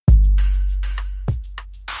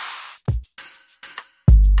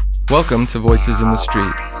Welcome to Voices in the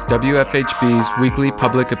Street, WFHB's weekly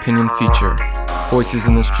public opinion feature. Voices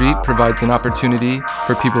in the Street provides an opportunity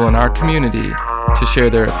for people in our community to share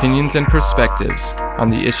their opinions and perspectives on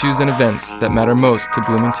the issues and events that matter most to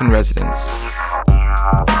Bloomington residents.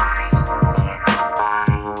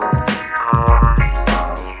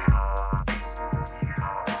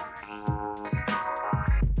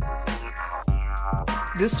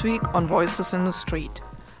 This week on Voices in the Street,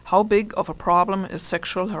 how big of a problem is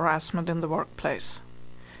sexual harassment in the workplace?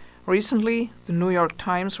 Recently, the New York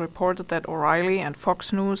Times reported that O'Reilly and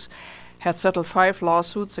Fox News had settled 5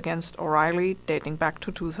 lawsuits against O'Reilly dating back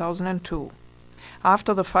to 2002.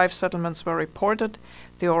 After the 5 settlements were reported,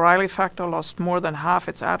 the O'Reilly factor lost more than half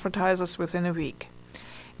its advertisers within a week.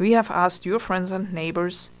 We have asked your friends and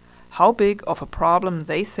neighbors how big of a problem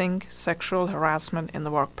they think sexual harassment in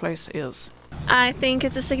the workplace is. I think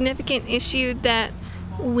it's a significant issue that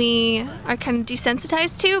we are kind of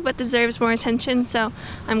desensitized to, but deserves more attention, so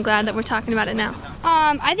I'm glad that we're talking about it now.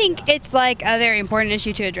 I think it's like a very important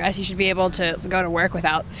issue to address. You should be able to go to work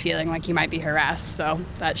without feeling like you might be harassed, so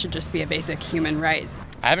that should just be a basic human right.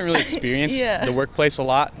 I haven't really experienced the workplace a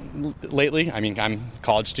lot lately. I mean, I'm a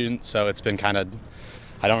college student, so it's been kind of,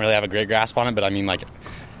 I don't really have a great grasp on it, but I mean, like,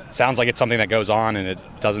 it sounds like it's something that goes on and it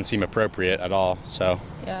doesn't seem appropriate at all, so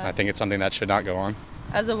I think it's something that should not go on.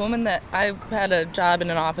 As a woman, that I had a job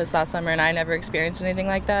in an office last summer and I never experienced anything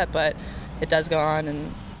like that, but it does go on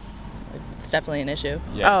and it's definitely an issue.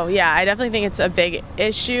 Yeah. Oh yeah, I definitely think it's a big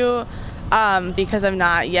issue because I'm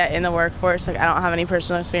not yet in the workforce. Like, I don't have any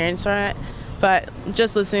personal experience from it, but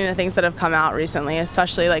just listening to things that have come out recently,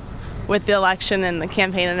 especially like with the election and the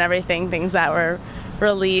campaign and everything, things that were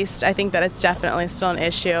released, I think that it's definitely still an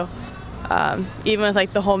issue. Even with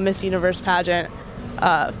like the whole Miss Universe pageant,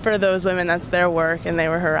 for those women, that's their work and they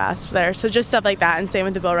were harassed there. So just stuff like that, and same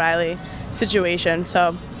with the Bill O'Reilly situation.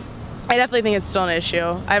 So I definitely think it's still an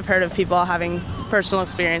issue. I've heard of people having personal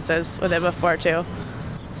experiences with it before too.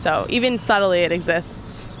 So even subtly it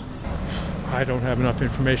exists. I don't have enough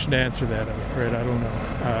information to answer that, I'm afraid. I don't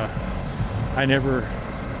know. I never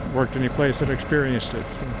worked any place that experienced it.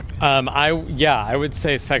 So. I would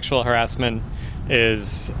say sexual harassment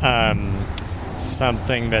is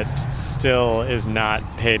something that still is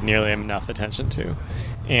not paid nearly enough attention to.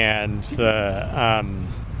 And the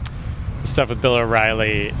stuff with Bill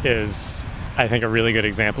O'Reilly is, I think, a really good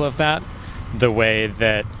example of that. The way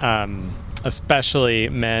that especially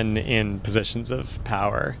men in positions of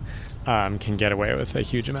power can get away with a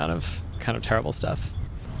huge amount of kind of terrible stuff.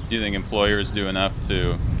 Do you think employers do enough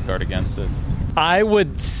to guard against it? I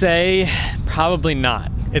would say probably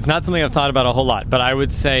not. It's not something I've thought about a whole lot, but I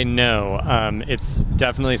would say no. It's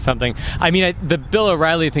definitely something. I mean, the Bill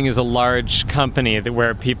O'Reilly thing is a large company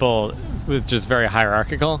where people with just very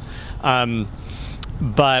hierarchical.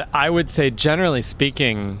 But I would say, generally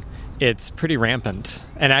speaking, it's pretty rampant.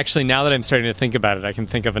 And actually, now that I'm starting to think about it, I can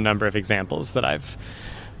think of a number of examples that I've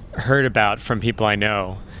heard about from people I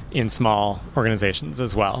know in small organizations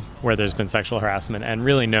as well, where there's been sexual harassment and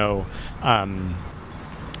really no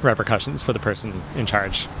repercussions for the person in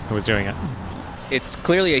charge who was doing it. It's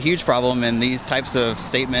clearly a huge problem, and these types of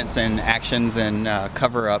statements and actions and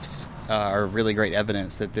cover-ups are really great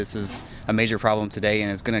evidence that this is a major problem today,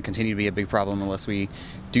 and it's going to continue to be a big problem unless we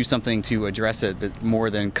do something to address it that more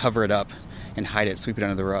than cover it up and hide it, sweep it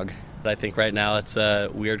under the rug. I think right now it's a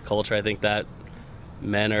weird culture. I think that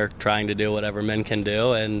men are trying to do whatever men can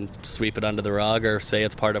do and sweep it under the rug or say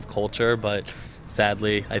it's part of culture, but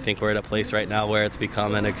sadly, I think we're at a place right now where it's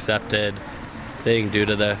become an accepted thing due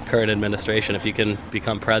to the current administration. If you can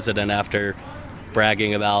become president after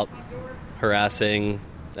bragging about harassing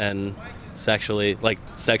and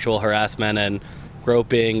sexual harassment and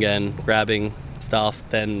groping and grabbing stuff,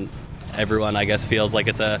 then everyone, I guess, feels like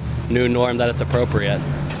it's a new norm that it's appropriate.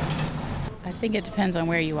 I think it depends on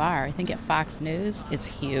where you are. I think at Fox News, it's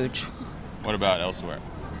huge. What about elsewhere?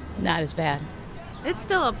 Not as bad. It's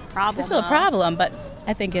still a problem. It's still a problem, but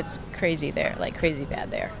I think it's crazy there, like crazy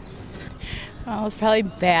bad there. Well, it's probably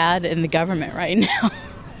bad in the government right now.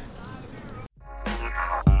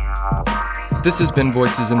 This has been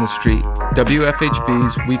Voices in the Street,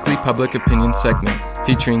 WFHB's weekly public opinion segment,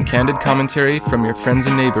 featuring candid commentary from your friends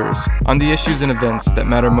and neighbors on the issues and events that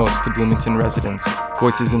matter most to Bloomington residents.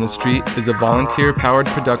 Voices in the Street is a volunteer-powered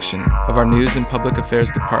production of our News and Public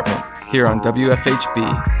Affairs Department here on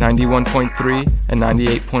WFHB 91.3 and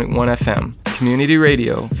 98.1 FM, community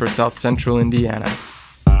radio for South Central Indiana.